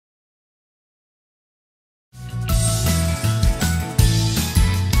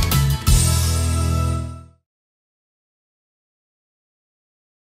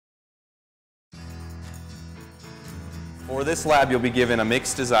For this lab, you'll be given a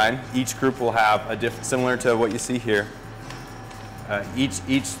mixed design. Each group will have a similar to what you see here.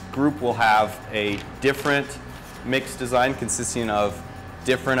 Each group will have a different mixed design consisting of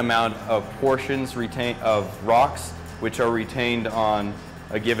different amount of portions of rocks which are retained on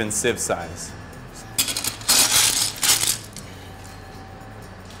a given sieve size.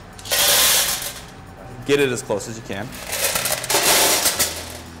 Get it as close as you can.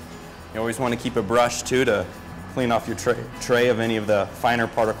 You always want to keep a brush too to clean off your tray of any of the finer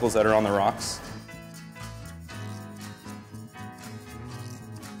particles that are on the rocks.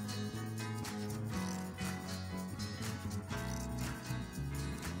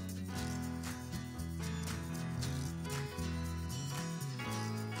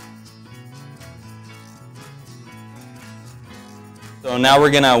 So now we're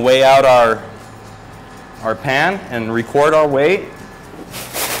going to weigh out our pan and record our weight,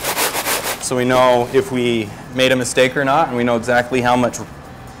 so we know if we made a mistake or not, and we know exactly how much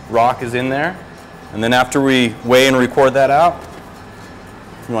rock is in there. And then after we weigh and record that out,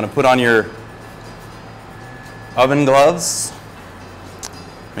 you want to put on your oven gloves.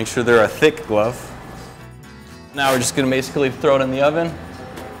 Make sure they're a thick glove. Now we're just going to basically throw it in the oven.